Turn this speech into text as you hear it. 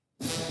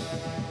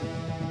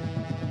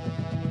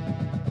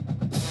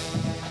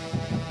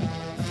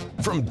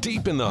From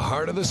deep in the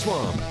heart of the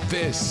swamp,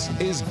 this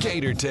is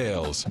Gator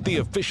Tales, the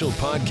official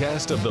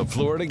podcast of the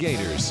Florida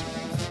Gators.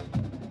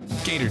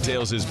 Gator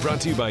Tales is brought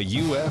to you by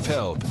UF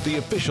Health, the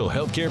official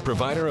healthcare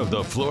provider of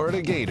the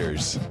Florida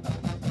Gators.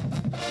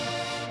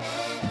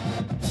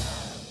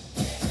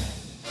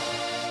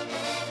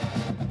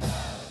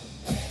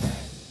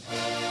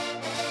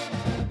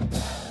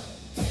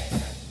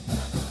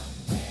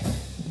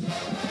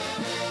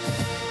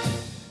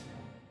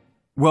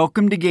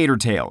 Welcome to Gator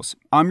Tales.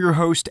 I'm your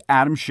host,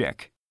 Adam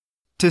Schick.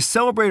 To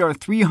celebrate our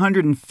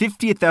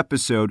 350th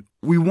episode,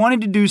 we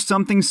wanted to do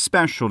something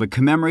special to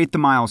commemorate the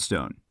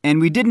milestone, and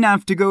we didn't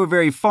have to go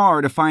very far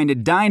to find a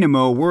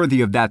dynamo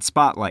worthy of that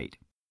spotlight.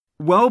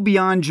 Well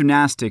beyond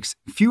gymnastics,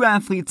 few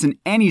athletes in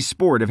any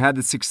sport have had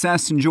the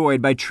success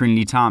enjoyed by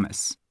Trinity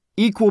Thomas.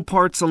 Equal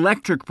parts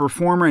electric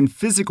performer and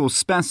physical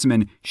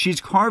specimen, she's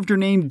carved her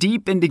name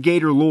deep into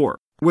Gator lore,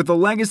 with a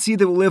legacy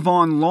that will live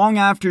on long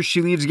after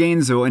she leaves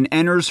Gainesville and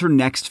enters her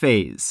next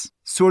phase.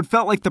 So it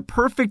felt like the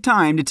perfect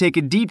time to take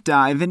a deep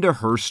dive into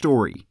her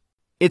story.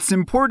 It's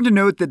important to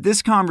note that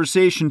this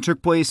conversation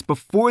took place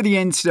before the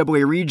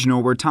NCAA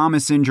Regional where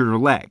Thomas injured her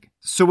leg.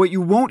 So what you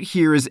won't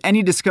hear is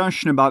any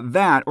discussion about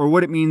that or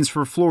what it means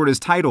for Florida's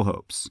title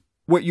hopes.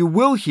 What you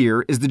will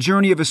hear is the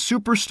journey of a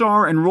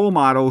superstar and role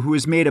model who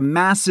has made a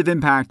massive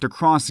impact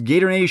across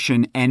Gator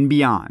Nation and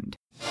beyond.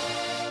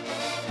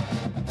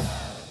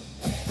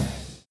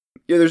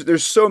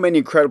 There's so many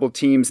incredible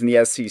teams in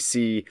the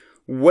SEC.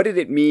 What did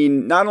it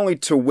mean not only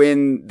to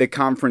win the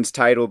conference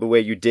title the way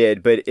you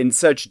did, but in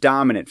such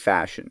dominant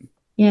fashion?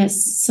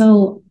 Yes.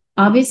 So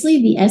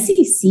obviously the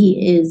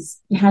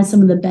SEC has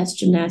some of the best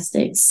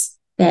gymnastics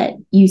that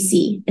you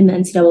see in the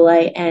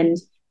NCAA. And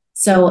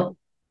so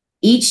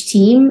each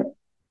team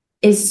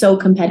is so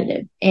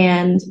competitive.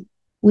 And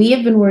we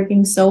have been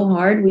working so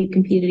hard. We've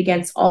competed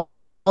against all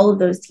of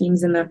those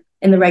teams in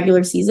the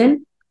regular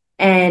season.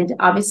 And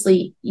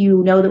obviously,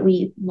 you know that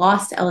we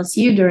lost to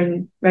LSU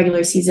during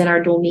regular season,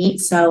 our dual meet.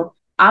 So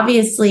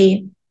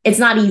obviously, it's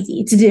not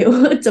easy to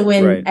do to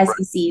win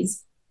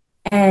SECs.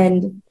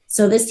 And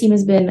so this team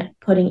has been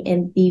putting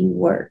in the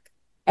work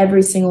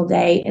every single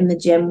day in the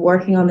gym,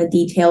 working on the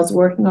details,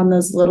 working on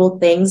those little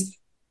things,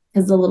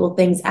 because the little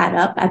things add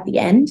up at the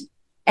end.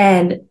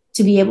 And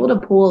to be able to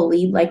pull a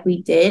lead like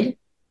we did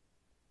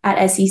at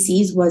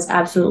SECs was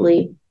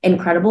absolutely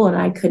incredible. And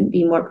I couldn't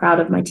be more proud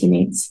of my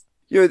teammates.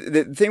 You know,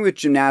 the thing with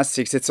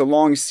gymnastics, it's a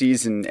long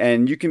season,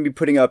 and you can be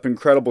putting up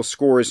incredible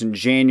scores in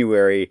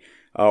January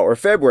or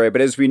February. But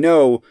as we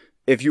know,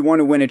 if you want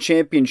to win a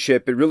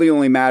championship, it really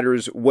only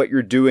matters what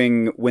you're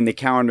doing when the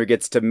calendar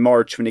gets to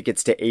March, when it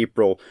gets to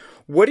April.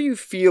 What do you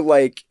feel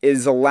like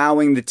is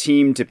allowing the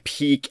team to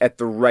peak at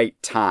the right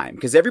time?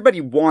 Because everybody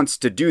wants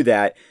to do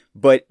that,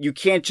 but you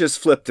can't just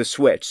flip the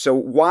switch. So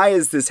why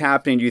is this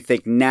happening, do you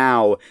think,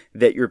 now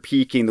that you're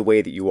peaking the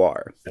way that you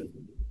are?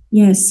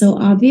 Yes. So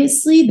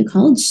obviously the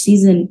college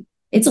season,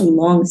 it's a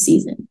long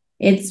season.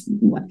 It's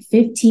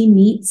 15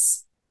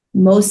 meets,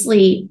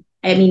 mostly,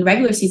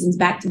 regular seasons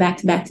back to back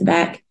to back to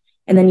back.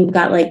 And then you've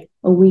got like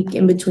a week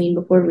in between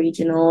before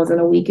regionals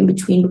and a week in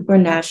between before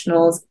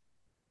nationals.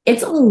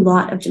 It's a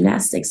lot of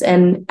gymnastics.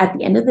 And at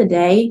the end of the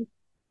day,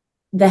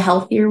 the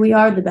healthier we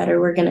are, the better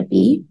we're going to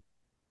be.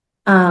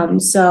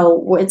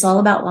 So it's all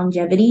about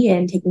longevity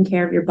and taking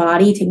care of your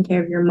body, taking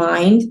care of your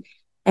mind.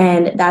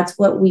 And that's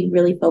what we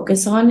really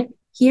focus on.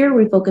 Here,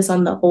 we focus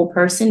on the whole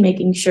person,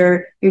 making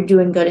sure you're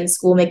doing good in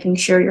school, making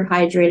sure you're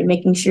hydrated,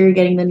 making sure you're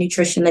getting the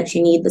nutrition that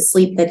you need, the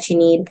sleep that you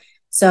need.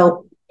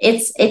 So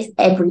it's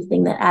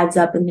everything that adds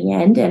up in the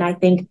end. And I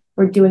think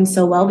we're doing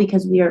so well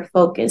because we are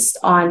focused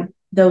on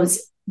those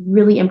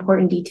really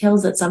important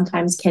details that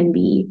sometimes can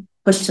be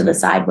pushed to the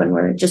side when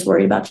we're just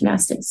worried about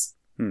gymnastics.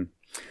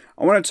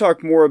 I want to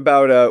talk more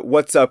about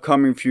what's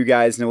upcoming for you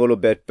guys in a little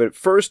bit, but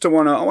first I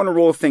want to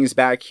roll things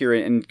back here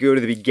and go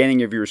to the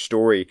beginning of your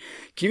story.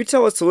 Can you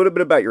tell us a little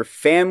bit about your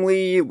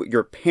family,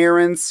 your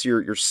parents,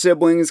 your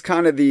siblings,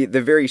 kind of the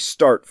very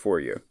start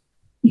for you?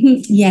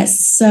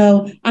 Yes,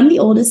 so I'm the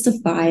oldest of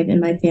 5 in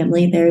my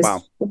family. There's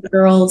 4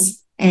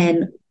 girls,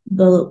 and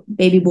the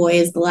baby boy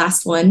is the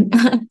last one.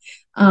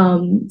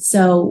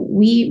 So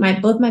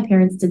both my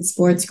parents did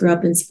sports, grew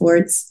up in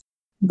sports.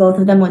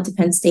 Both of them went to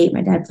Penn State.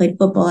 My dad played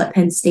football at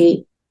Penn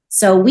State.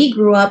 So we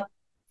grew up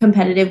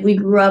competitive. We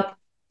grew up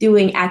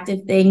doing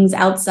active things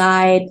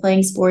outside,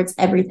 playing sports,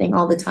 everything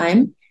all the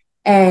time.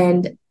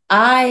 And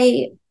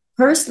I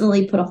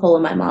personally put a hole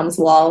in my mom's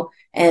wall,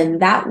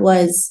 and that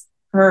was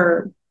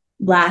her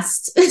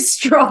last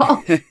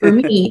straw for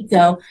me.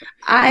 So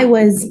I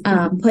was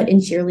put in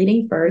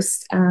cheerleading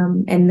first,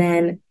 and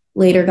then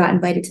later got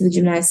invited to the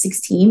gymnastics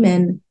team.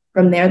 And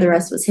from there, the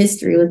rest was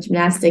history with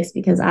gymnastics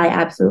because I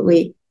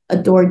absolutely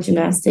adored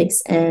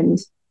gymnastics, and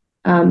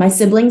my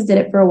siblings did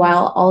it for a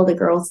while. All the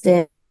girls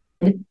did,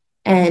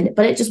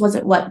 but it just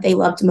wasn't what they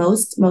loved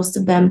most. Most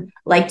of them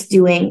liked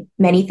doing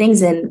many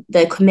things, and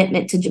the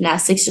commitment to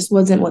gymnastics just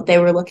wasn't what they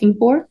were looking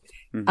for.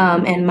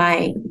 And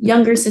my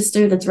younger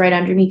sister that's right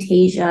under me,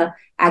 Tasia,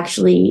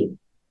 actually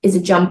is a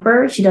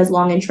jumper. She does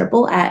long and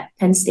triple at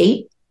Penn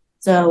State.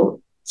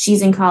 So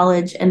she's in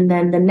college. And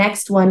then the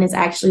next one is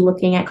actually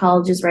looking at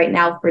colleges right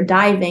now for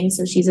diving.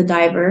 So she's a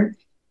diver.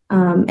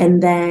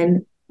 And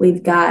then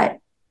we've got,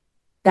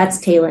 that's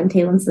Taylon.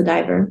 Taylon's the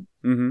diver.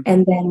 Mm-hmm.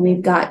 And then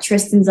we've got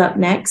Tristan's up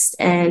next,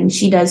 and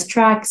she does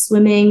track,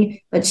 swimming,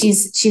 but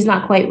she's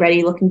not quite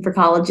ready looking for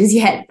colleges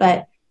yet,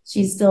 but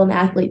she's still an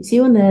athlete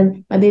too. And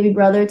then my baby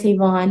brother,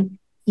 Tavon,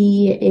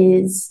 he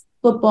is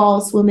football,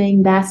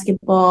 swimming,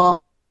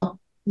 basketball.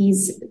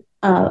 He's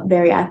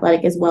very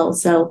athletic as well.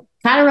 So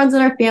kind of runs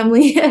in our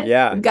family.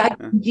 Yeah. We've got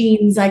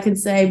genes, I could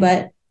say,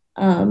 but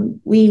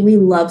we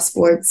love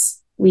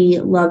sports. We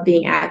love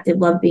being active,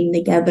 love being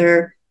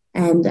together,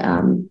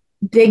 and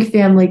big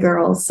family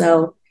girls.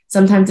 So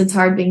sometimes it's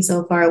hard being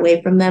so far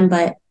away from them,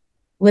 but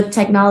with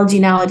technology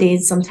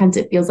nowadays, sometimes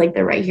it feels like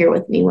they're right here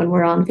with me when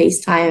we're on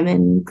FaceTime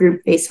and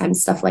group FaceTime,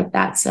 stuff like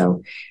that.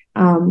 So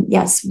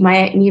yes,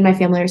 me and my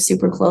family are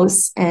super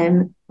close,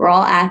 and we're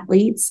all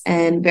athletes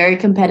and very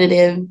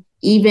competitive,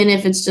 even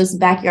if it's just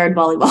backyard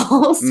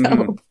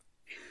volleyball.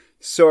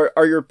 So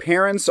are your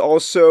parents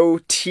also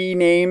T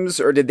names,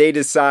 or did they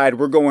decide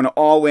we're going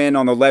all in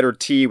on the letter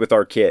T with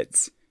our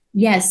kids?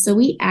 Yes. So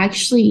we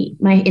actually,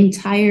 my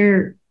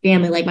entire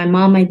family, like my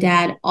mom, my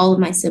dad, all of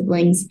my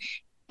siblings,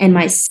 and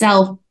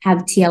myself have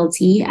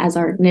TLT as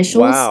our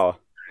initials. Wow.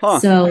 Huh.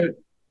 So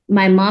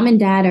my mom and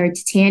dad are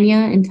Titania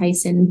and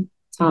Tyson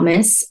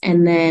Thomas,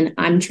 and then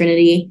I'm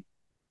Trinity.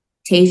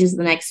 Tasia's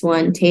the next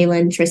one,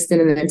 Taylon, Tristan,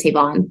 and then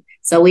Tavon.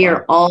 So we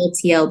are all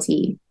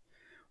TLT.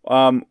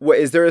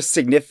 Is there a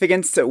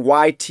significance to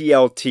why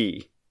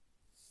TLT?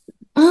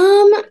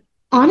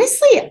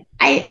 Honestly,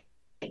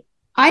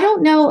 I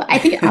don't know. I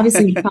think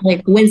obviously it's probably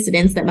a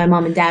coincidence that my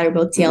mom and dad are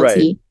both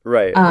TLT.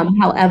 Right.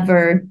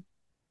 However,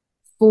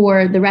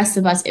 for the rest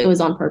of us, it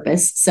was on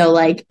purpose. So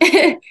like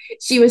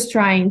she was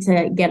trying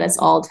to get us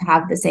all to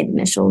have the same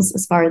initials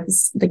as far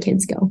as the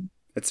kids go.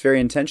 That's very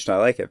intentional.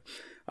 I like it.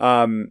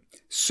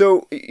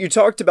 So you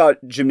talked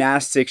about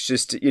gymnastics,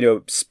 just,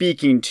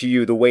 speaking to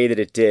you the way that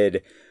it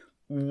did.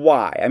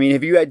 Why? I mean,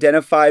 have you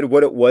identified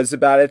what it was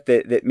about it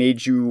that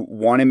made you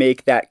want to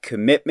make that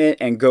commitment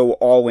and go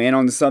all in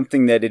on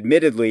something that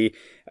admittedly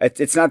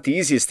it's not the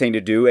easiest thing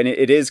to do, and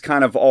it is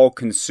kind of all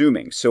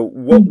consuming. So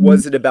what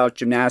was it about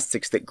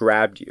gymnastics that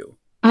grabbed you?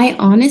 I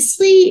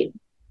honestly,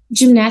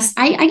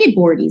 I get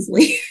bored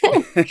easily.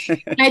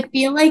 I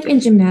feel like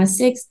in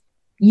gymnastics,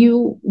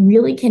 you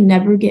really can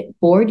never get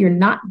bored. You're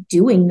not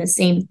doing the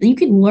same. You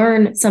can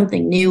learn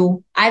something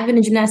new. I've been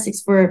in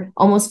gymnastics for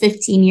almost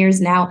 15 years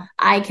now.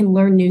 I can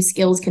learn new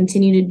skills,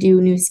 continue to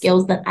do new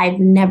skills that I've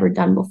never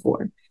done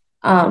before.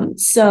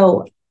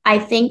 So I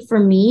think for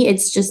me,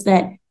 it's just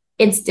that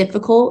it's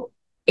difficult.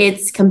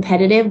 It's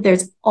competitive.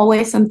 There's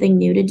always something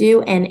new to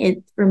do.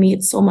 And for me,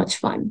 it's so much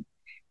fun.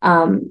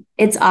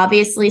 It's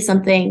obviously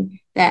something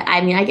that,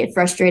 I get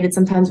frustrated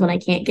sometimes when I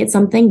can't get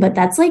something, but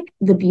that's like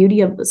the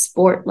beauty of the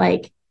sport.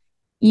 Like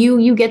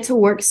you get to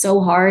work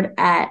so hard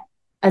at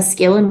a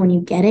skill, and when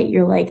you get it,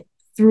 you're like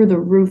through the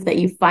roof that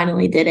you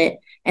finally did it.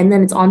 And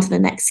then it's on to the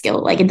next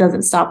skill. Like it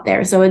doesn't stop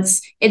there. So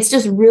it's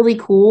just really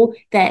cool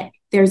that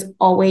there's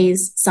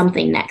always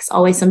something next,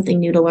 always something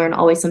new to learn,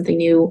 always something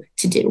new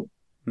to do.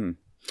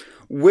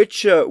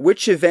 Which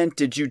event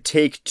did you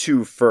take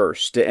to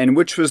first, and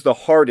which was the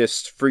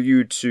hardest for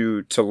you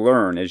to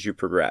learn as you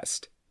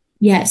progressed?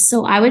 Yes.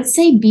 So I would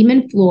say beam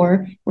and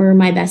floor were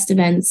my best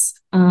events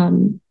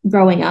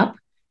growing up.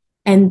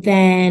 And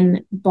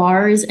then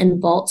bars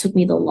and vault took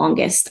me the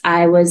longest.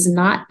 I was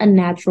not a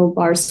natural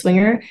bar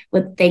swinger,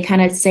 but they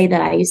kind of say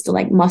that I used to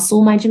like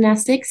muscle my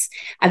gymnastics.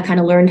 I've kind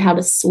of learned how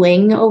to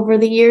swing over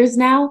the years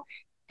now.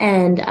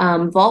 And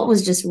vault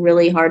was just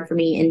really hard for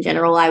me in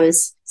general. I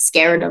was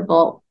scared of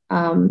vault.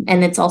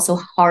 And it's also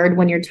hard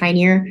when you're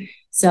tinier.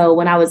 So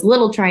when I was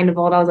little trying to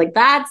vault, I was like,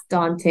 that's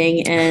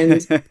daunting,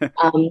 and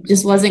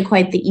just wasn't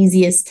quite the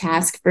easiest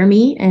task for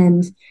me.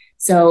 And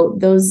so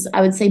those,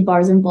 I would say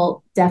bars and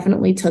vault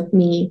definitely took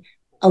me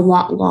a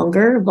lot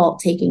longer, vault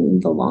taking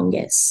the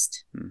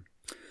longest.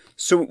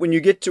 So when you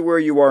get to where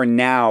you are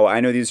now, I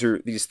know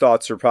these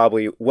thoughts are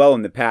probably well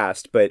in the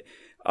past, but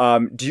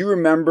do you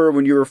remember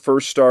when you were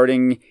first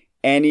starting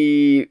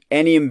any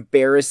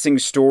embarrassing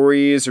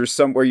stories, or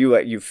somewhere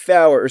you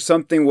fell, or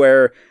something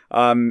where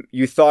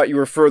you thought you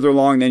were further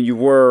along than you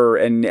were,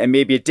 and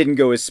maybe it didn't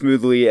go as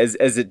smoothly as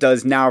it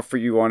does now for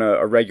you on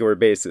a regular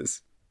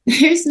basis?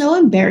 There's no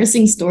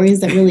embarrassing stories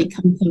that really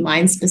come to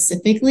mind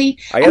specifically.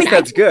 I guess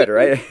that's good,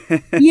 right?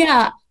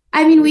 Yeah.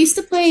 We used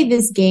to play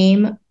this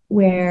game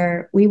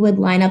where we would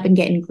line up and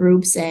get in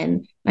groups,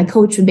 and my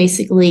coach would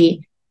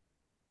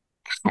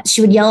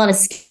she would yell out a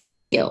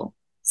skill.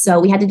 So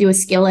we had to do a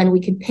skill, and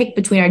we could pick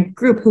between our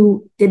group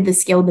who did the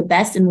skill the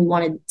best, and we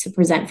wanted to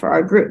present for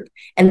our group.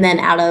 And then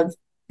out of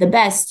the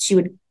best, she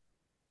would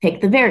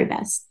pick the very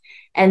best.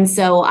 And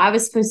so I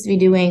was supposed to be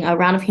doing a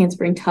round of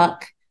handspring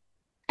tuck,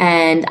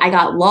 and I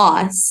got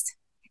lost,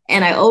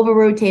 and I over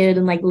rotated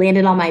and like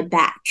landed on my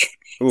back.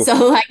 Ooh.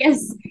 So I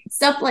guess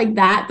stuff like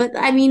that. But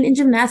in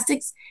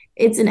gymnastics,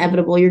 it's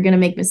inevitable. You're going to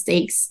make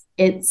mistakes.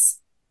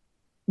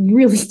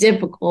 really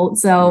difficult.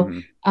 So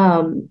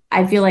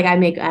I feel like I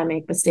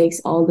make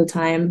mistakes all the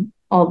time,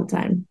 all the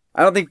time.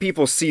 I don't think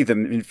people see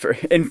them.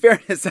 In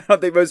fairness, I don't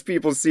think most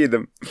people see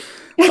them.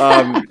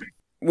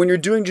 When you're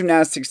doing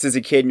gymnastics as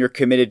a kid and you're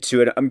committed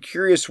to it, I'm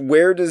curious,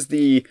 where does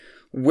the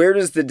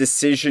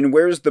decision,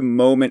 where's the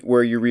moment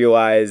where you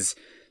realize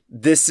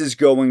this is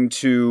going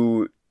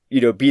to,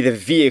 be the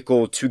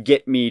vehicle to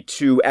get me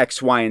to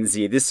X, Y, and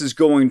Z? This is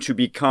going to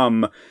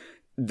become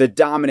the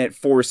dominant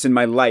force in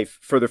my life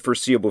for the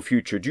foreseeable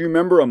future. Do you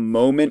remember a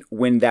moment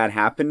when that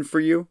happened for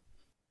you?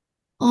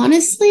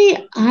 Honestly,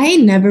 I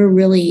never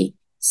really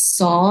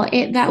saw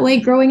it that way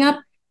growing up.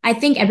 I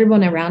think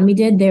everyone around me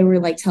did. They were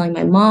like telling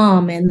my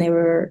mom, and they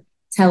were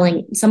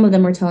some of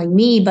them were telling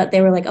me, but they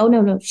were like, "Oh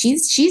no,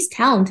 she's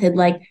talented.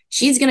 Like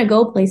she's going to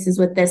go places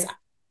with this."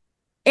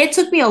 It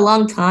took me a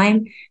long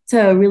time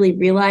to really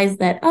realize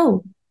that,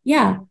 oh,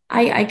 yeah,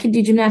 I could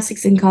do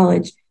gymnastics in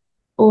college,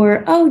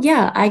 or oh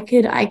yeah, I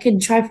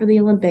could try for the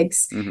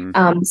Olympics.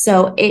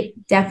 So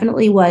it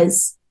definitely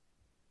was.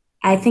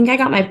 I think I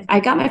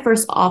got my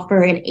first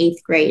offer in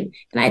 8th grade,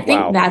 and I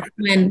think that's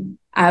when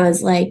I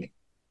was like,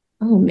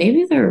 oh,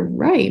 maybe they're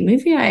right.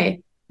 Maybe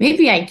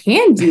I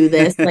can do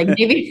this. Like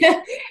maybe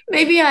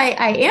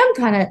I am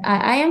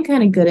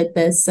kind of good at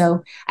this.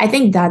 So I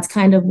think that's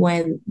kind of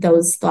when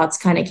those thoughts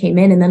kind of came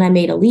in. And then I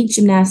made elite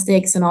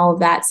gymnastics and all of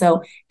that.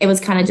 So it was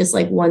kind of just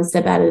like one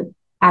step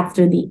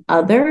after the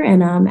other.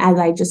 And as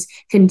I just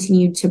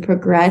continued to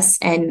progress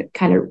and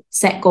kind of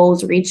set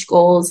goals, reach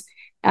goals,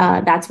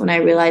 that's when I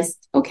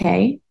realized,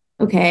 okay,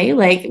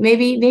 like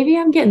maybe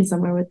I'm getting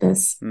somewhere with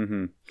this.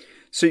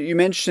 So you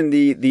mentioned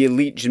the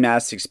elite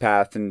gymnastics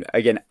path, and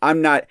again,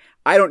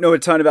 I don't know a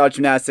ton about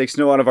gymnastics.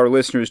 No, a lot of our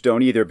listeners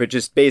don't either. But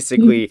just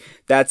basically,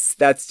 that's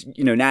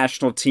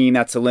national team,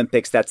 that's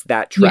Olympics, that's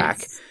that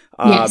track.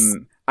 Yes.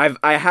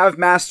 I have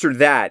mastered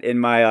that in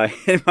my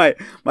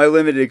my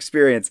limited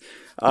experience.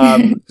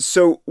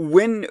 So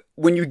when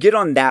you get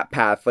on that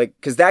path, like,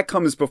 because that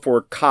comes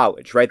before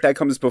college, right? That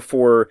comes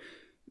before.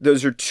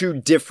 Those are two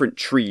different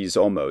trees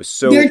almost.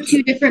 So they're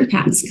two different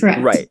paths,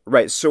 correct?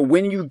 Right. So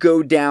when you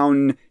go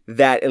down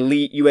that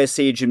elite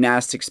USA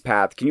gymnastics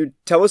path, can you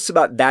tell us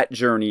about that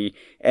journey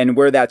and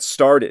where that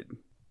started?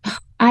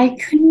 I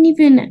couldn't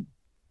even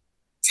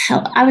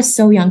tell. I was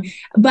so young,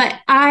 but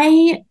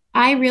I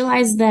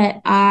realized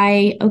that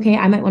I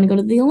might want to go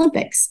to the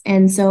Olympics.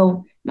 And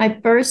so my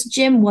first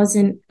gym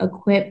wasn't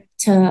equipped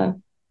to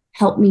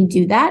help me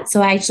do that.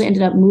 So I actually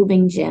ended up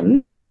moving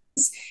gyms,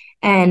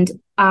 and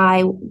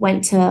I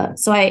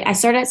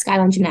started at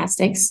Skyline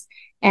Gymnastics,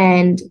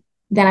 and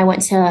then I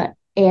went to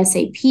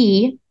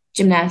ASAP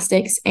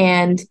Gymnastics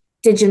and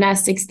did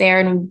gymnastics there.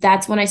 And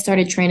that's when I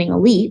started training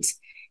elite.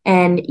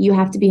 And you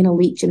have to be an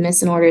elite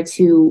gymnast in order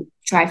to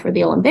try for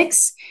the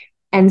Olympics.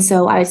 And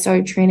so I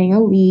started training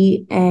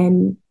elite,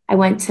 and I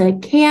went to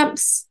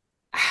camps.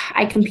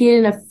 I competed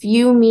in a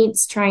few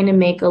meets trying to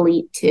make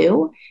elite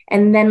too.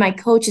 And then my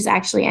coaches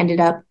actually ended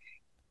up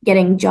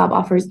getting job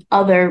offers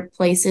other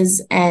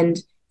places. And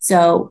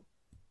so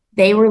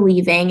they were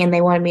leaving and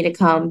they wanted me to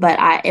come, but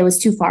it was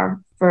too far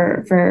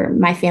for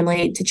my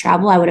family to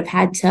travel. I would have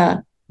had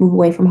to move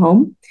away from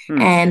home,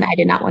 and I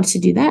did not want to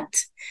do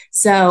that.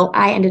 So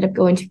I ended up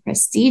going to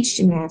Prestige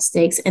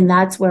Gymnastics, and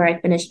that's where I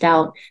finished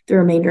out the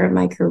remainder of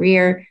my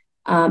career.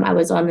 I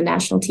was on the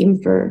national team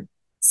for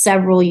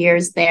several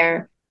years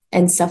there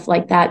and stuff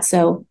like that.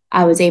 So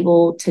I was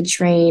able to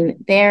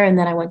train there, and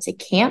then I went to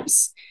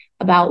camps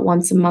about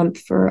once a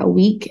month for a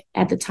week.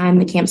 At the time,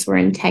 the camps were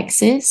in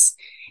Texas.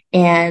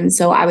 And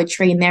so I would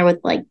train there with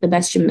like the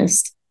best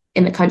gymnast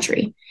in the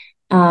country.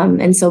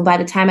 And so by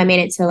the time I made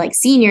it to like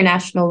senior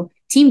national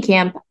team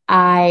camp,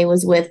 I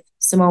was with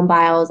Simone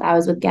Biles, I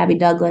was with Gabby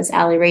Douglas,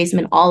 Allie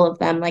Raisman, all of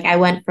them. Like I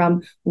went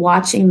from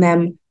watching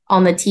them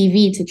on the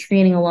TV to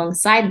training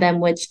alongside them,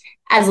 which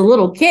as a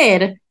little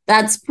kid,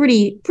 that's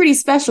pretty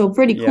special,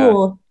 pretty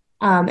cool.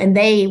 And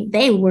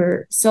they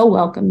were so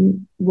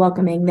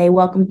welcoming. They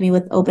welcomed me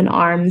with open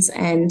arms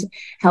and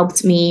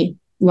helped me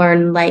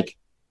learn like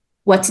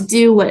what to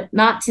do, what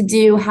not to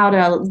do, how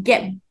to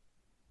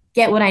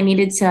get what I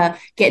needed to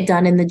get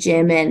done in the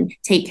gym and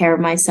take care of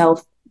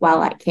myself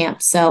while at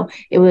camp. So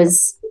it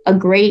was a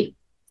great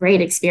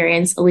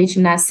experience. Elite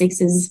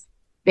gymnastics is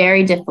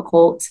very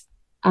difficult,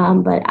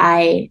 but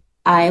I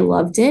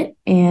loved it,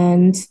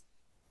 and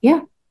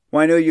yeah.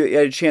 Well, I know you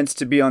had a chance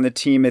to be on the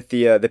team at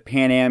the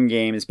Pan Am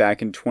Games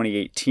back in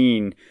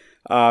 2018.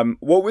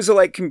 What was it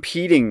like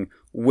competing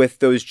with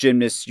those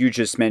gymnasts you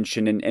just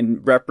mentioned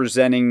and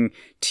representing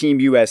Team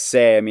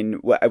USA? I mean,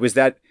 was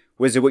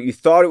it what you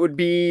thought it would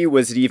be?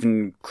 Was it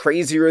even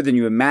crazier than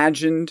you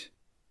imagined?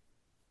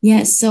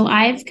 Yes. So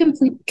I've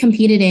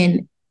competed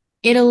in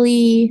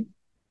Italy.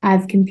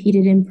 I've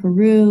competed in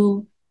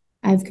Peru.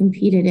 I've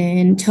competed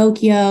in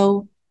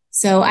Tokyo.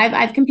 So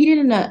I've competed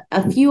in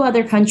a few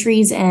other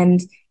countries,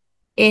 and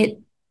it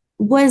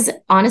was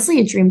honestly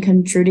a dream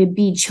come true to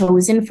be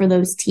chosen for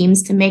those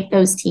teams, to make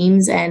those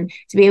teams, and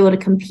to be able to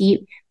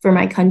compete for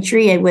my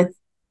country and with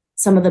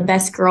some of the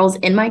best girls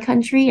in my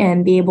country,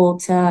 and be able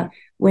to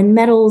win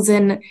medals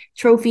and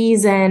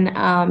trophies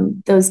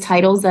and those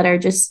titles that are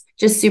just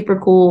super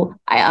cool.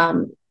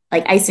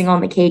 Like icing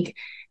on the cake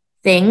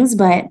things,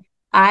 but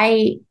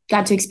I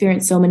got to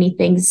experience so many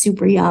things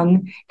super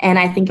young. And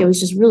I think it was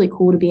just really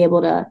cool to be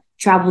able to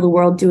travel the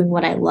world doing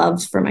what I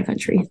loved for my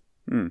country.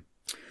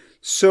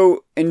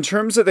 So in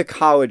terms of the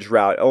college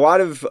route, a lot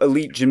of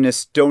elite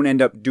gymnasts don't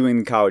end up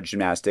doing college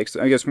gymnastics.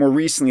 I guess more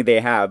recently they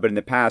have, but in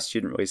the past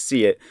you didn't really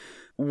see it.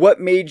 What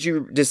made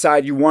you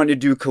decide you wanted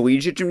to do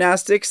collegiate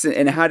gymnastics,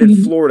 and how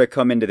did Florida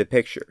come into the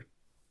picture?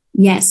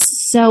 Yes.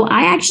 So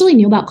I actually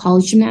knew about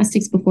college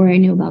gymnastics before I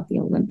knew about the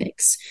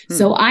Olympics.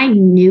 So I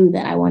knew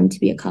that I wanted to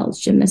be a college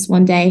gymnast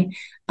one day.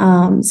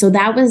 So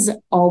that was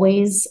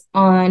always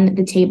on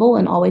the table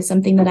and always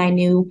something that I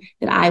knew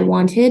that I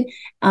wanted.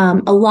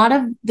 A lot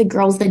of the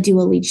girls that do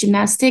elite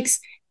gymnastics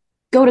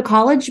go to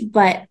college,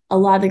 but a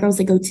lot of the girls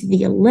that go to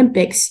the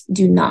Olympics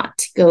do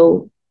not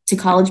go to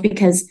college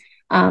because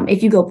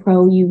if you go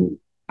pro, you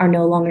are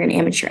no longer an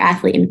amateur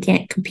athlete and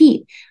can't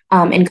compete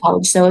in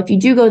college. So if you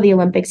do go to the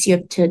Olympics, you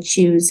have to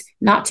choose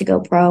not to go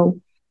pro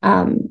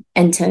and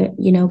to,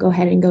 go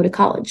ahead and go to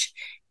college.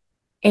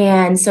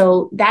 And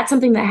so that's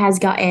something that has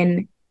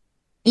gotten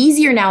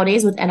easier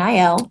nowadays with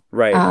NIL.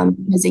 Right.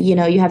 Because,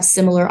 you have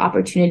similar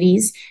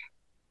opportunities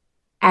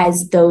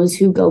as those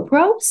who go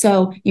pro.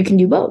 So you can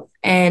do both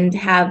and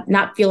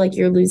not feel like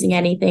you're losing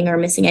anything or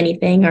missing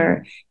anything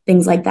or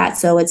things like that.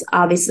 So it's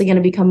obviously going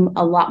to become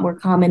a lot more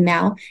common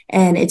now.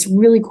 And it's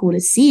really cool to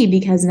see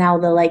because now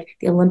the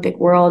Olympic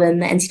world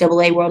and the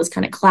NCAA world is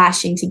kind of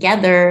clashing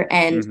together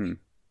and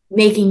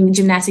making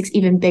gymnastics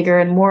even bigger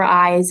and more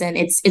eyes. And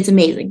it's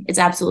amazing. It's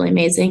absolutely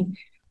amazing.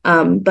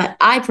 But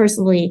I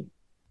personally,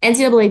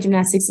 NCAA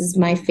gymnastics is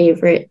my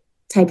favorite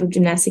type of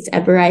gymnastics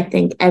ever. I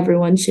think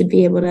everyone should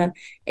be able to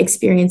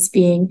experience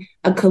being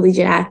a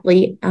collegiate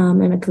athlete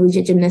and a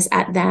collegiate gymnast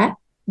at that.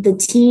 The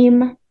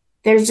team,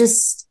 there's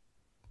just,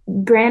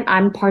 Grant,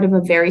 I'm part of a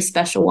very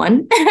special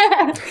one.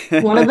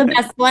 One of the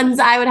best ones,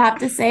 I would have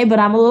to say, but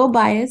I'm a little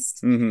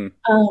biased.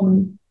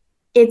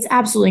 It's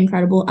absolutely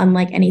incredible,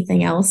 unlike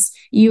anything else.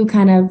 You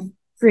kind of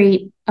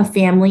create a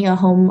family, a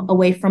home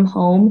away from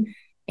home,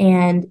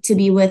 and to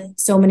be with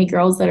so many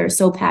girls that are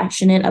so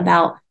passionate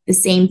about the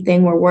same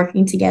thing. We're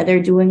working together,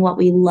 doing what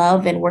we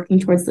love and working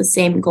towards the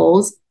same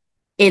goals.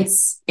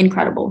 It's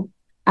incredible.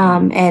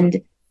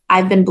 And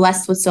I've been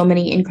blessed with so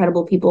many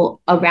incredible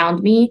people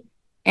around me.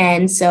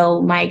 And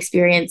so my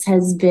experience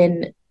has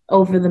been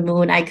over the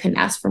moon. I couldn't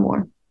ask for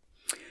more.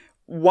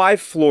 Why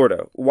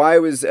Florida?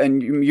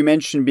 And you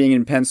mentioned being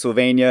in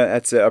Pennsylvania.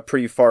 That's a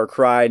pretty far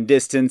cry in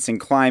distance and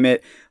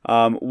climate.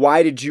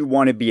 Why did you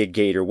want to be a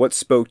Gator? What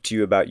spoke to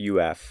you about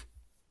UF?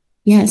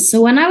 Yes.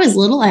 So when I was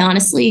little, I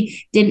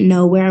honestly didn't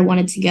know where I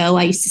wanted to go.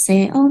 I used to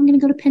say, I'm going to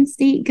go to Penn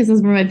State because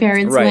that's where my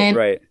parents went.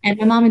 Right. And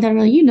my mom and dad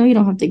were like, you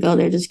don't have to go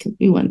there just because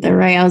we went there,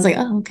 right? I was like,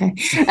 oh,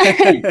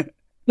 okay.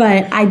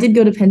 But I did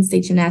go to Penn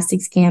State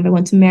gymnastics camp. I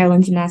went to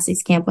Maryland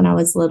gymnastics camp when I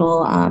was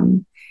little.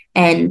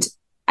 And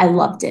I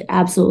loved it.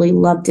 Absolutely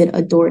loved it.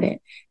 Adored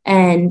it.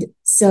 And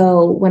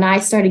so when I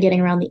started getting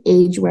around the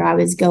age where I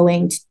was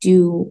going to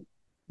do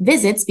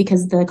visits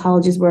because the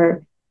colleges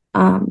were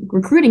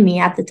recruiting me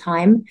at the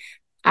time,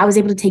 I was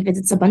able to take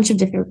visits a bunch of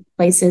different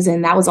places.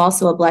 And that was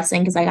also a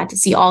blessing because I got to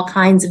see all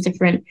kinds of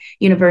different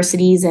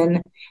universities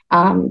and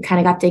kind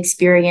of got to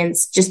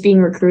experience just being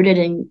recruited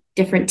in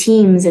different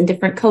teams and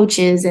different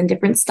coaches and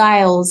different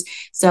styles.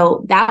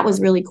 So that was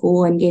really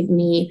cool and gave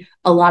me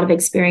a lot of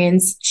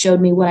experience,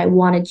 showed me what I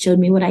wanted, showed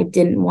me what I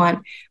didn't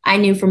want. I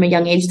knew from a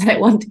young age that I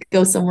wanted to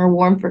go somewhere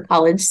warm for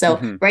college.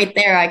 So right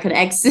there, I could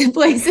exit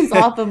places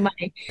off of my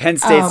Penn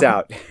State's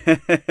out.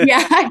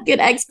 Yeah, I could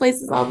X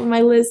places off of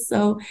my list.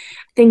 So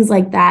things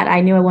like that.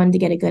 I knew I wanted to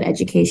get a good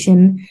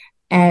education.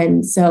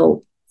 And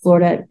so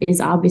Florida is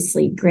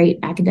obviously great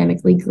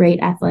academically, great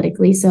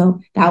athletically. So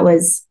that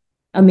was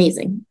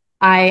amazing.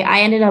 I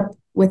ended up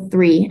with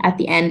 3 at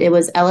the end. It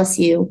was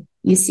LSU,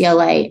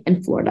 UCLA,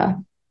 and Florida.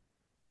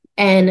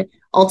 And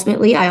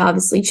ultimately, I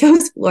obviously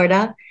chose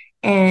Florida.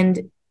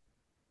 And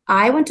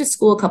I went to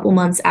school a couple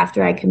months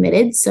after I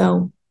committed.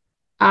 So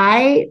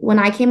when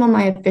I came on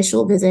my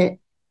official visit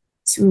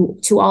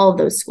to all of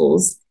those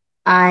schools,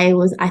 I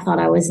thought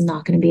I was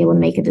not going to be able to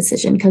make a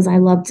decision because I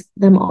loved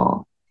them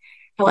all.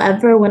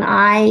 However, when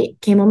I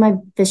came on my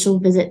official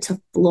visit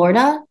to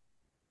Florida,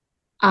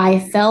 I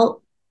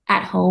felt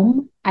at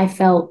home. I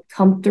felt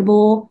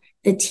comfortable.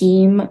 The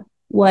team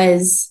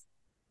was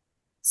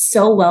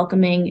so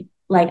welcoming.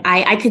 Like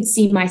I could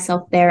see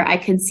myself there. I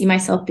could see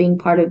myself being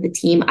part of the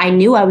team. I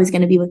knew I was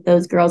going to be with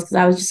those girls because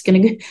I was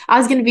going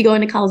to be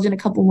going to college in a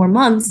couple more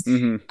months.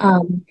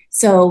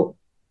 So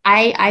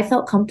I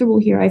felt comfortable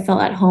here. I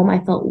felt at home.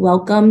 I felt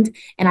welcomed,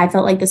 and I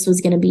felt like this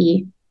was going to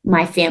be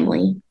my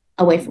family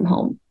away from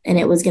home, and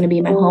it was going to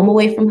be my home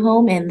away from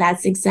home. And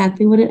that's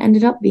exactly what it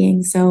ended up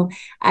being. So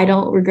I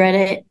don't regret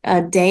it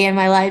a day in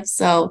my life.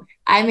 So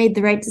I made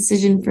the right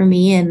decision for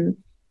me. And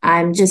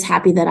I'm just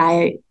happy that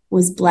I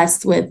was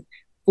blessed with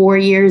 4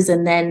 years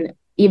and then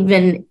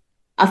even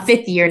a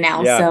 5th year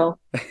now. Yeah.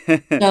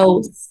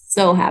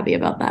 So happy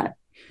about that.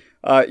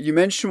 You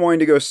mentioned wanting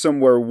to go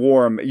somewhere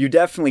warm. You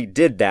definitely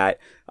did that.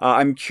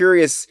 I'm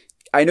curious.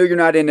 I know you're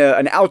not in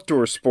an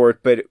outdoor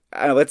sport, but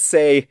let's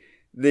say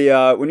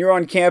when you were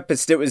on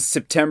campus, it was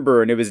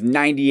September and it was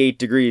 98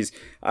 degrees.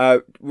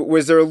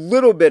 Was there a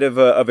little bit of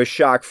a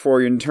shock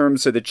for you in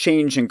terms of the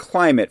change in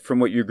climate from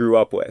what you grew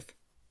up with?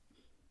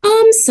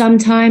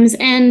 Sometimes,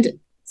 and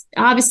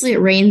obviously it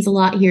rains a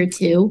lot here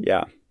too.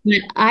 Yeah.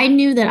 But I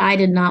knew that I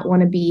did not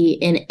want to be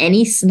in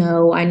any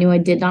snow. I knew I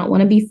did not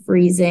want to be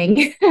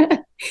freezing.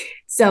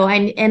 So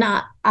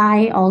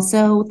I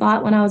also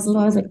thought when I was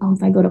little, I was like, oh,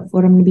 if I go to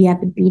Florida, I'm going to be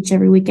at the beach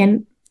every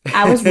weekend.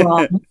 I was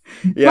wrong.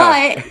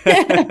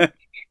 But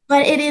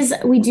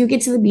but we do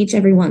get to the beach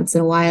every once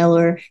in a while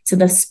or to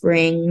the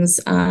springs.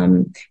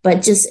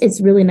 But just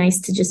it's really nice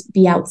to just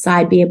be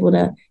outside, be able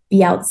to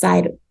be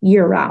outside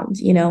year round,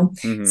 you know?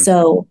 Mm-hmm.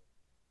 So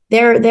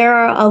there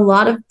are a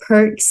lot of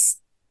perks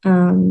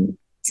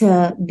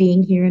to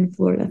being here in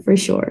Florida for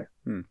sure.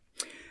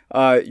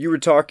 You were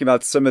talking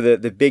about some of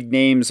the big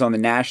names on the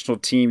national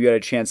team you had a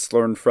chance to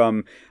learn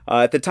from.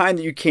 At the time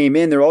that you came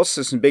in, there were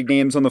also some big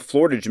names on the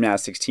Florida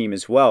gymnastics team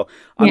as well.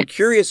 I'm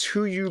curious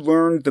who you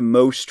learned the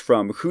most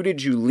from. Who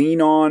did you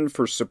lean on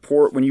for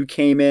support when you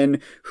came in?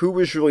 Who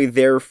was really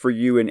there for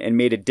you and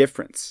made a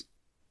difference?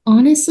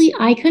 Honestly,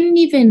 I could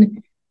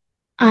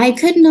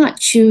not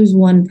choose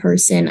one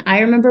person.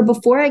 I remember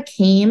before I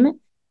came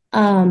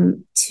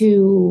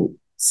to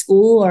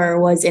school or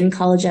was in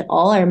college at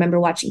all, I remember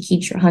watching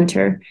Keitra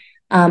Hunter.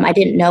 I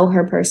didn't know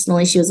her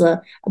personally. She was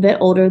a bit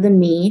older than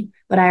me,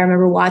 but I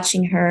remember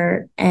watching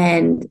her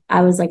and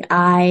I was like,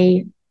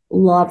 I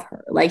love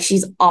her. Like,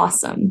 she's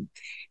awesome.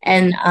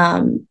 And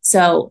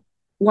so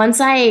once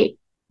I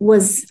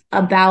was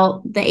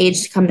about the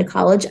age to come to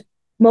college,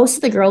 most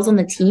of the girls on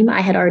the team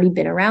I had already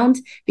been around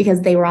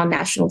because they were on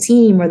national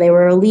team or they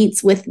were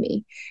elites with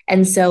me.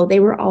 And so they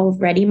were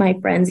already my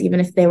friends, even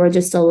if they were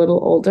just a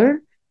little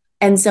older.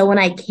 And so when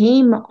I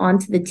came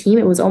onto the team,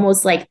 it was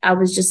almost like I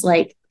was just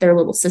like their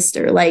little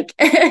sister. Like,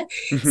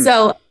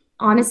 so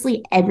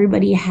honestly,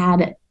 everybody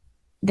had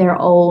their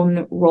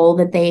own role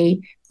that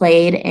they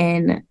played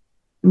in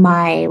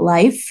my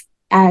life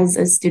as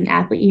a student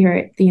athlete here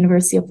at the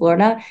University of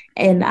Florida.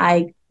 And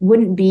I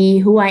wouldn't be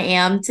who I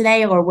am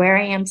today or where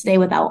I am today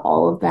without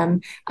all of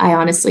them. I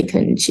honestly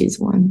couldn't choose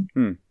one.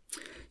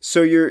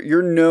 So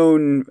you're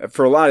known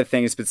for a lot of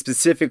things, but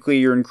specifically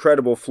your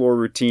incredible floor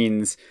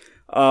routines.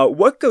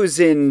 What goes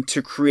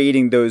into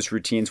creating those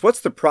routines? What's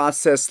the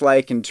process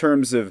like in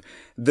terms of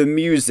the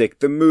music,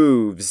 the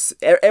moves,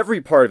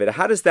 every part of it?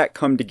 How does that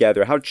come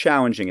together? How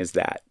challenging is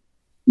that?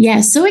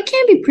 Yeah, so it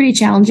can be pretty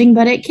challenging,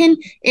 but it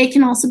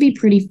can also be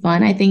pretty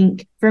fun. I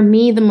think for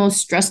me, the most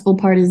stressful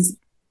part is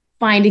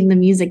finding the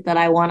music that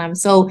I want. I'm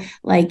so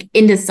like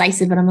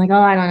indecisive, and I'm like,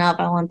 oh, I don't know if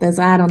I want this.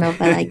 I don't know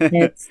if I like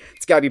this.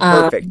 It's got to be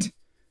perfect.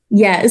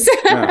 Yes.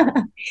 Yeah.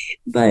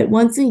 But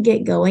once we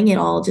get going, it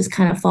all just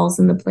kind of falls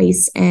into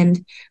place.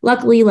 And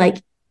luckily,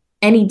 like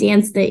any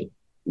dance that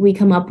we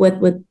come up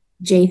with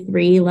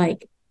J3,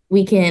 like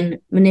we can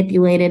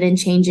manipulate it and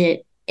change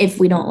it if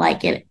we don't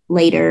like it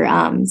later.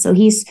 So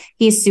he's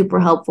super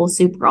helpful,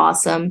 super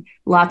awesome,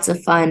 lots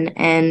of fun.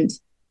 And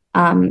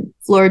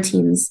floor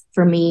routines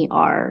for me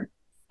are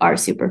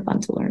super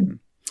fun to learn.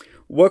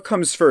 What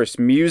comes first?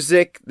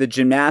 Music, the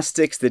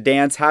gymnastics, the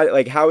dance?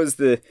 How is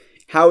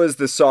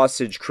the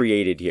sausage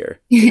created here?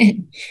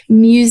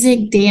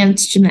 Music,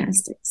 dance,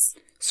 gymnastics.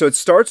 So it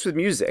starts with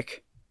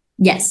music.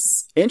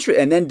 Yes.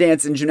 And then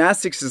dance and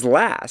gymnastics is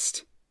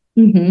last.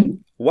 Mm-hmm.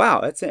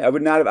 Wow, I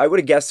would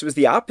have guessed it was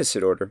the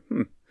opposite order.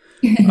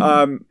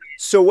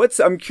 So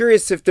I'm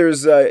curious if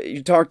there's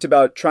you talked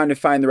about trying to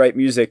find the right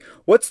music.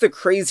 What's the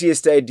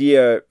craziest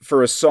idea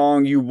for a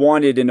song you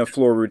wanted in a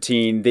floor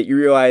routine that you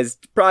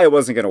realized probably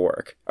wasn't going to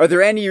work? Are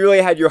there any you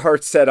really had your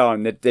heart set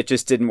on that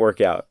just didn't work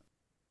out?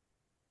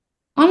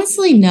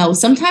 Honestly, no.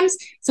 Sometimes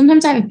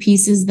I have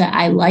pieces that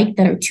I like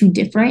that are too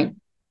different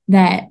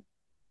that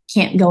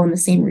can't go in the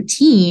same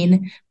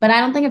routine, but I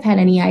don't think I've had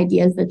any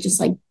ideas that just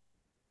like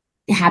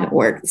haven't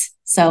worked.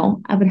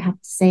 So I would have to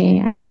say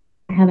I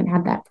haven't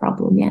had that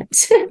problem yet.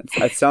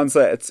 That sounds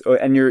like it's,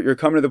 and you're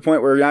coming to the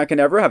point where you're not going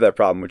to ever have that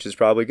problem, which is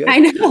probably good. I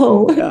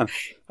know.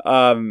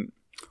 Yeah.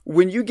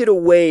 When you get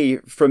away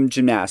from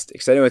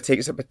gymnastics, I know it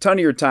takes up a ton of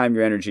your time,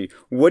 your energy.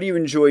 What do you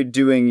enjoy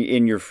doing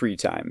in your free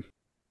time?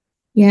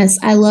 Yes,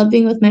 I love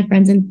being with my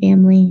friends and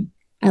family.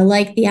 I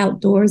like the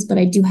outdoors, but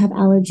I do have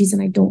allergies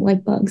and I don't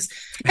like bugs.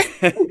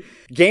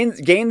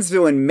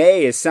 Gainesville in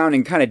May is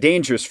sounding kind of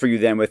dangerous for you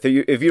then if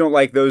you don't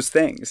like those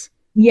things.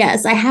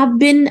 Yes, I have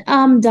been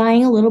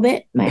dying a little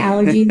bit. My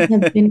allergies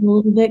have been a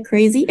little bit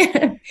crazy.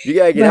 You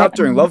gotta get out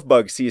during love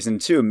bug season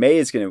too. May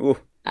is gonna. Ooh.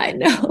 I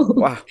know.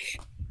 Wow.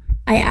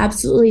 I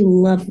absolutely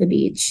love the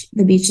beach.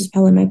 The beach is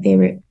probably my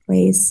favorite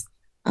place.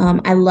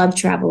 I love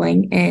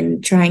traveling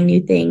and trying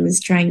new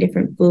things, trying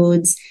different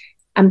foods.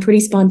 I'm pretty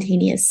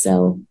spontaneous,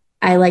 so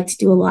I like to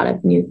do a lot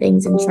of new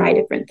things and try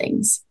different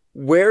things.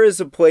 where is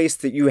a place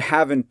that you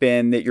haven't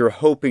been that you're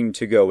hoping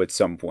to go at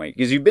some point?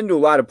 Because you've been to a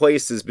lot of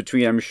places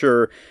between, I'm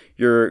sure,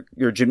 your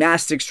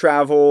gymnastics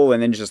travel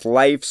and then just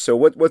life. So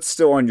what's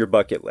still on your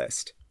bucket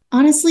list?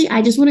 Honestly,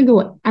 I just want to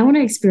go, I want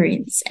to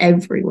experience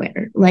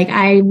everywhere. Like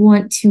I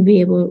want to be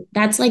able,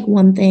 that's like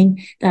one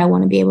thing that I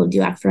want to be able to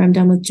do after I'm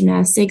done with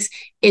gymnastics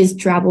is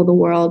travel the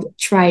world,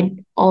 try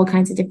all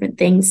kinds of different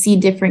things, see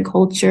different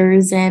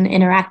cultures and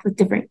interact with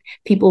different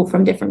people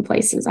from different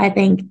places. I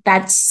think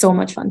that's so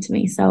much fun to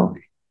me. So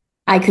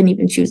I couldn't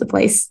even choose a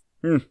place.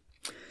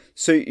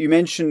 So you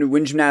mentioned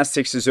when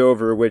gymnastics is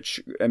over,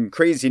 which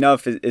crazy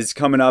enough is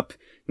coming up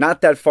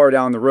not that far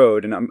down the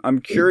road. And I'm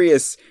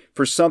curious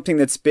for something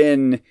that's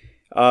been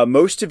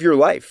most of your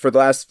life for the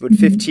last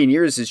 15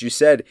 years, as you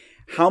said,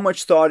 how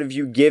much thought have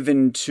you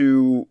given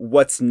to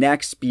what's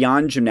next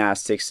beyond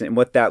gymnastics and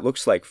what that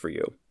looks like for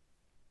you?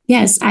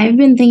 Yes, I've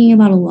been thinking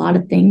about a lot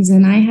of things,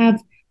 and I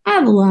have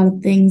a lot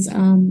of things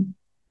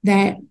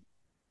that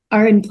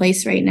are in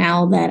place right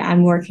now that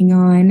I'm working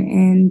on.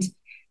 And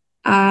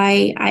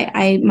my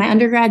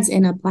undergrad's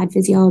in applied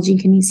physiology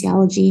and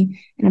kinesiology,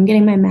 and I'm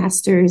getting my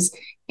master's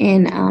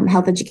in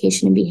health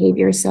education and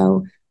behavior.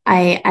 So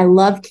I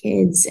love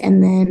kids,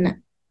 and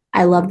then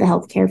I love the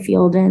healthcare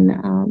field,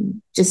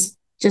 and just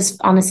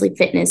honestly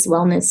fitness,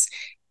 wellness,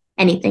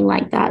 anything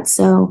like that.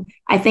 So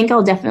I think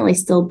I'll definitely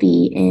still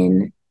be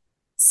in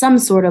some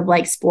sort of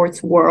like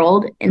sports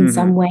world in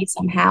some way,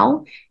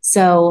 somehow.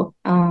 So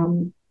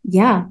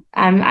yeah,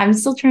 I'm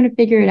still trying to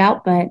figure it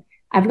out, but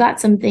I've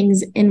got some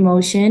things in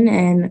motion,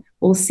 and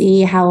we'll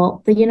see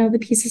how the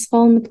pieces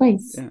fall into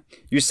place. Yeah.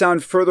 You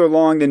sound further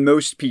along than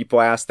most people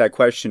ask that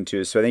question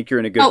to, so I think you're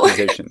in a good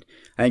position.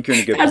 I think you're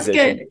in a good That's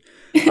position.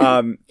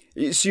 Good.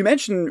 So you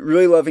mentioned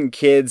really loving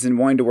kids and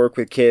wanting to work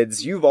with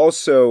kids. You've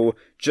also,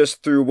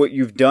 just through what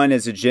you've done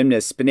as a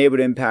gymnast, been able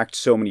to impact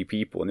so many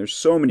people. And there's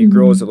so many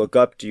girls that look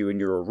up to you and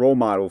you're a role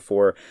model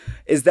for.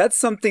 Is that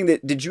something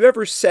that, did you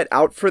ever set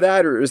out for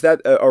that? Or is that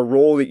a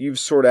role that you've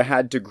sort of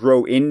had to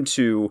grow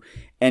into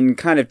and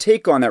kind of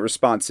take on that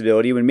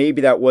responsibility when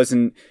maybe that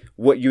wasn't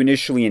what you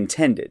initially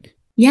intended?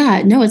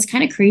 Yeah, no, it's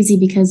kind of crazy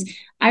because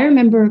I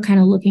remember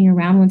kind of looking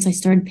around once I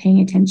started paying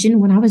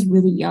attention when I was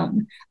really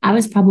young. I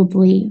was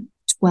probably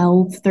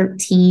 12,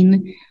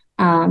 13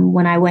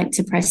 when I went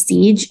to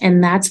Prestige.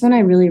 And that's when I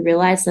really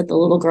realized that the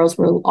little girls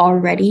were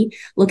already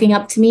looking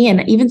up to me.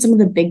 And even some of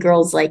the big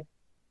girls, like,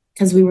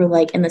 because we were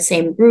like in the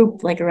same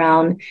group, like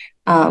around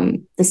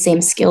the same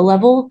skill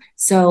level.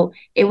 So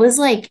it was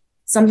like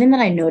something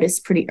that I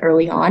noticed pretty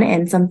early on,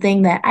 and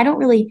something that I don't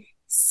really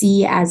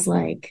see as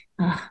like,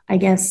 I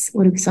guess,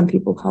 what do some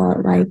people call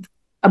it? Like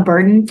a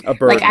burden. A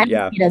burden, like I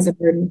don't see it as a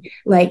burden.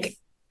 Like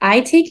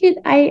I take it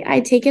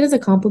as a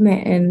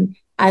compliment, and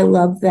I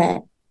love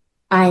that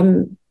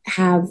I'm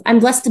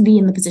blessed to be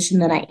in the position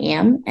that I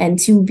am, and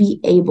to be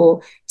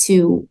able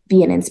to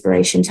be an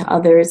inspiration to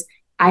others.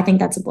 I think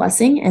that's a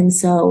blessing. And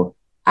so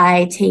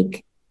I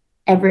take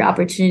every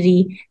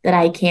opportunity that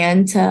I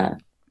can to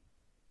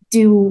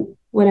do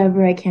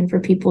whatever I can for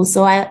people.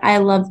 So I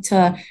love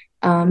to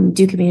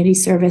do community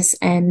service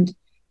and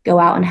go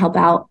out and help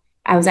out.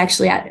 I was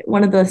actually at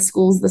one of the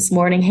schools this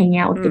morning hanging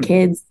out with the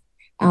kids.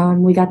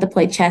 We got to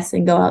play chess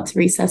and go out to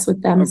recess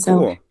with them.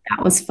 So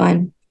that was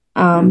fun.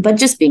 But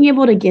just being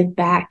able to give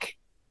back,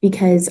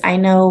 because I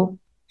know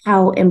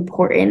how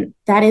important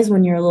that is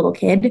when you're a little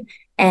kid,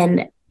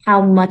 and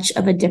how much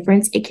of a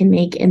difference it can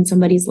make in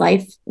somebody's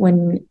life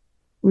when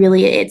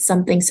really it's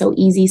something so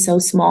easy, so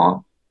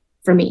small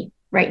for me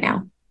right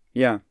now.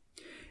 Yeah.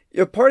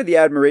 Part of the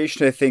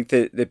admiration I think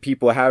that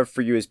people have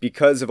for you is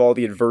because of all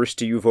the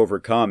adversity you've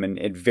overcome and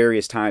at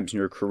various times in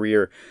your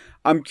career.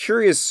 I'm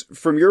curious,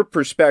 from your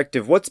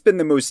perspective, what's been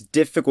the most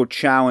difficult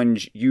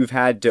challenge you've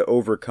had to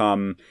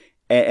overcome,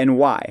 and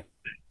why?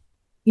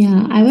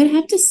 Yeah, I would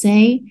have to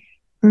say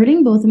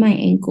hurting both of my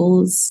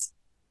ankles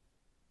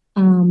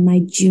my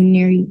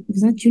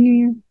was that junior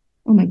year?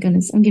 Oh my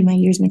goodness, I'm getting my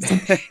years mixed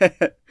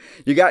up.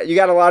 You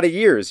got a lot of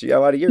years. Yeah.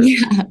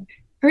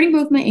 Hurting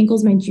both my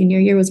ankles my junior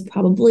year was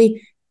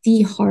probably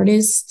the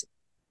hardest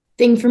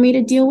thing for me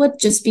to deal with,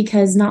 just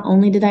because not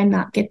only did I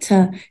not get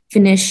to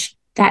finish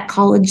that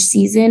college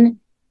season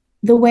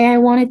the way I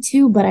wanted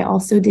to, but I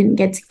also didn't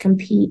get to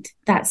compete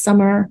that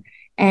summer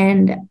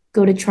and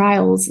go to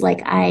trials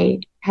like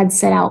I had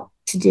set out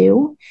to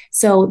do.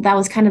 So that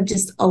was kind of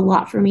just a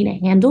lot for me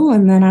to handle.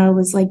 And then I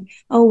was like,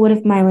 oh, what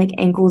if my like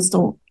ankles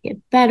don't get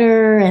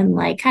better? And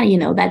like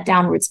kind of, that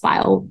downward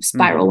spiral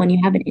when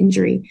you have an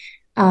injury.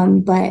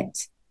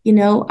 But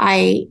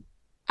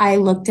I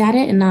looked at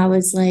it and I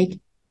was like,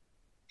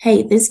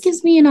 hey, this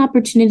gives me an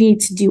opportunity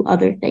to do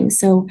other things.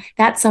 So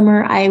that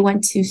summer I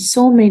went to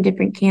so many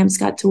different camps,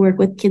 got to work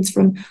with kids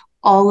from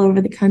all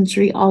over the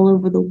country, all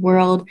over the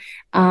world.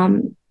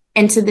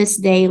 And to this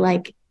day,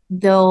 like,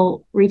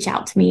 they'll reach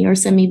out to me or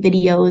send me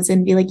videos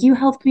and be like, you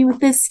helped me with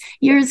this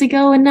years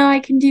ago and now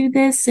I can do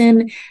this.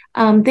 And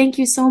thank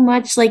you so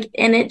much. Like,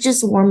 and it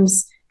just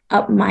warms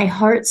up my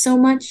heart so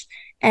much.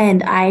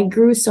 And I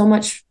grew so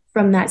much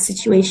from that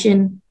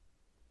situation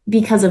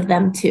because of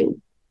them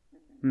too.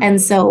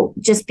 And so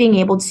just being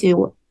able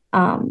to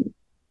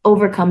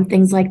overcome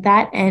things like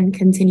that and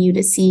continue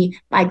to see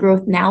my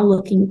growth now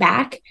looking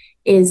back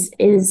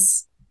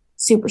is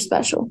super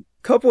special.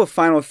 Couple of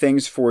final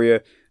things for you.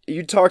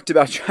 You talked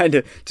about trying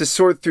to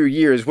sort through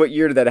years. What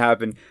year did that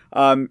happen?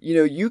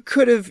 You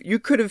could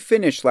have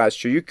finished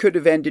last year. You could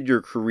have ended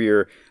your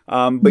career,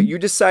 but you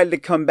decided to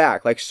come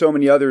back, like so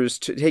many others,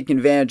 to take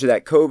advantage of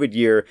that COVID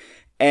year.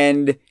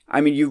 And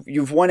I mean,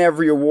 you've won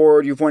every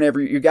award.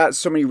 You got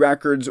so many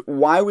records.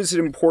 Why was it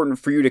important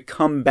for you to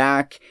come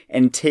back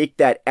and take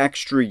that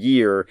extra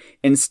year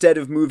instead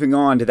of moving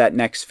on to that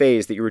next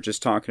phase that you were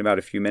just talking about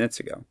a few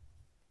minutes ago?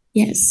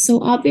 Yes.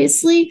 So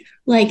obviously,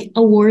 like,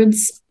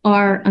 awards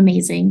are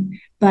amazing,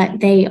 but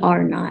they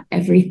are not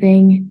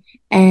everything.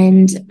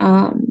 And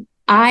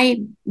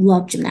I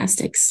love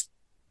gymnastics.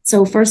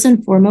 So first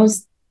and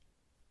foremost,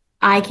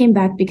 I came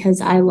back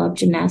because I love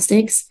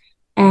gymnastics.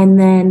 And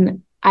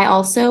then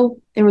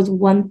there was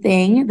one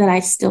thing that I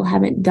still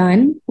haven't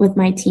done with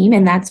my team,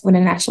 and that's win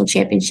a national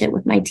championship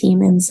with my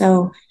team. And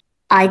so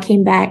I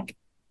came back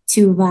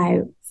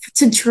to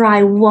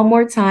try one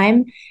more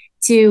time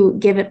to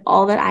give it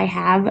all that I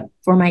have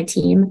for my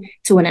team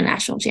to win a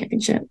national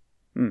championship.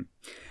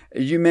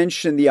 You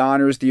mentioned the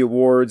honors, the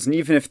awards, and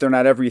even if they're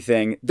not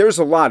everything, there's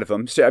a lot of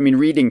them. So, I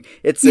mean,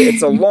 it's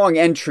a long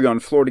entry on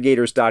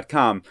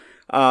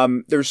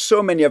FloridaGators.com. There's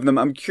so many of them.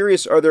 I'm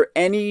curious, are there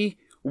any,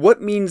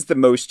 what means the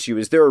most to you?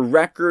 Is there a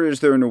record?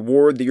 Is there an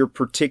award that you're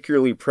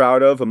particularly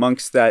proud of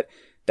amongst that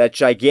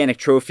gigantic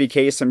trophy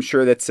case? I'm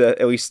sure that's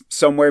at least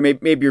somewhere,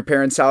 maybe your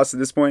parents' house at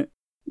this point.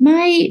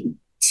 My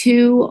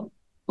two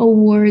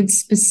awards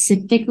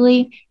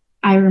specifically,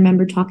 I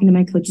remember talking to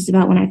my coaches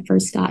about when I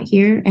first got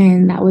here,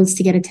 and that was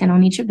to get a 10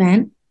 on each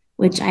event,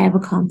 which I have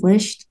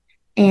accomplished,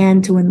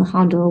 and to win the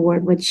Hondo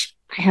Award, which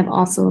I have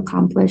also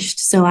accomplished.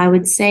 So I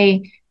would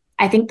say,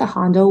 I think the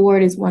Hondo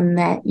Award is one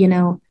that,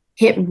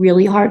 hit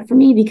really hard for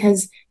me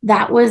because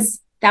that was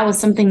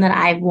something that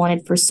I've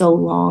wanted for so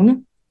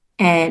long.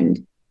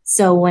 And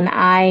so when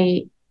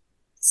they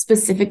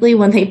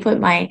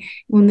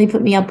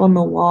put me up on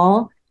the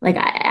wall, like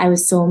I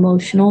was so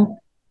emotional,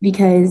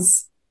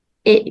 because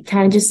it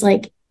kind of just,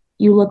 like,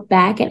 you look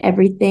back at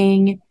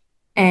everything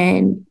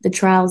and the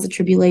trials, the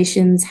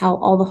tribulations, how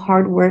all the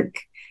hard work,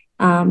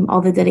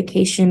 all the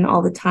dedication,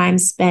 all the time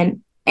spent,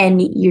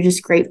 and you're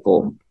just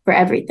grateful for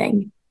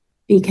everything.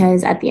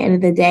 Because at the end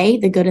of the day,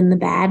 the good and the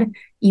bad,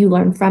 you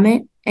learn from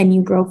it and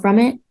you grow from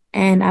it.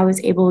 And I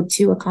was able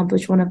to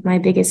accomplish one of my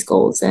biggest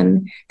goals,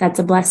 and that's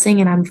a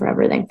blessing, and I'm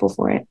forever thankful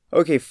for it.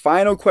 Okay,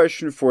 final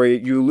question for you.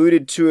 You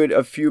alluded to it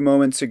a few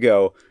moments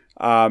ago.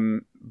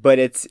 But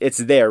it's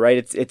there, right?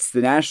 It's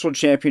the national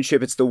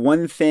championship. It's the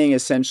one thing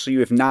essentially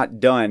you have not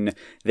done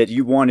that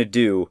you want to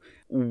do.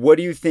 What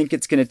do you think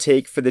it's going to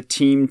take for the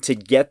team to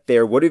get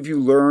there? What have you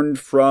learned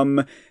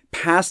from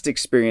past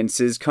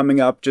experiences coming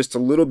up just a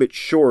little bit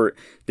short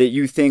that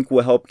you think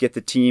will help get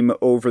the team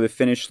over the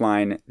finish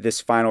line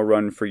this final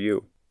run for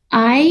you?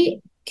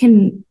 I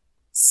can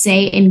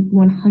say in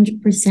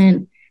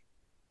 100%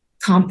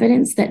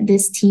 confidence that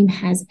this team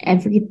has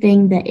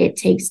everything that it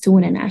takes to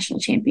win a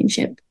national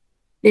championship.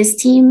 This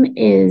team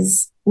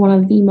is one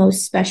of the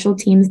most special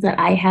teams that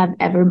I have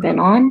ever been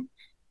on,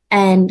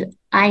 and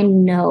I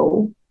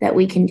know that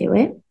we can do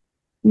it.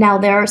 Now,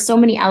 there are so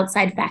many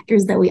outside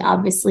factors that we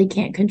obviously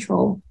can't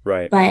control.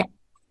 Right. But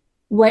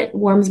what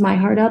warms my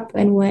heart up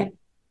and what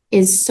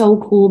is so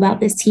cool about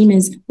this team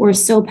is we're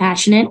so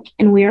passionate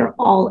and we are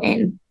all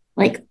in,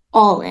 like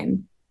all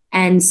in.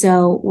 And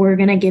so we're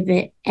going to give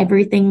it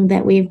everything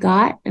that we've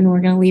got, and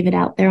we're going to leave it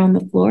out there on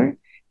the floor.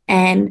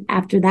 And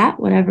after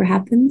that, whatever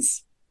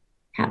happens.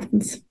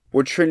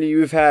 Well, Trinity,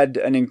 you've had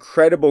an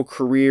incredible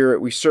career.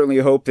 We certainly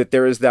hope that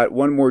there is that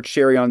one more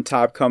cherry on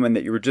top coming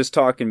that you were just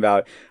talking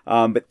about.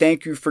 But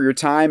thank you for your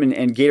time,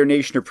 and Gator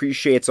Nation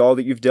appreciates all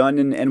that you've done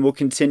and will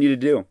continue to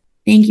do.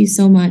 Thank you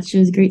so much. It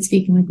was great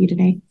speaking with you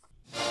today.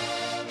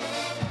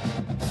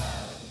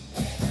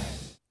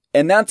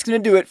 And that's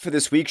going to do it for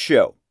this week's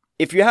show.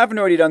 If you haven't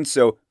already done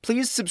so,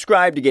 please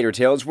subscribe to Gator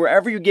Tales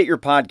wherever you get your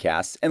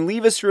podcasts and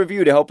leave us a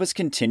review to help us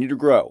continue to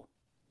grow.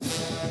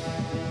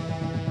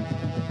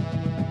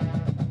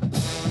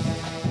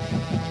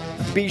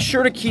 Be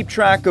sure to keep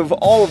track of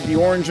all of the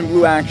orange and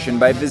blue action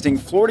by visiting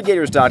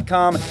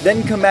FloridaGators.com,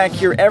 then come back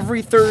here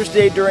every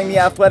Thursday during the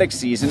athletic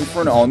season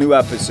for an all-new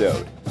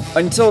episode.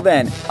 Until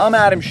then, I'm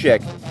Adam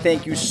Schick.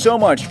 Thank you so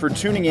much for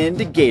tuning in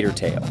to Gator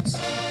Tales.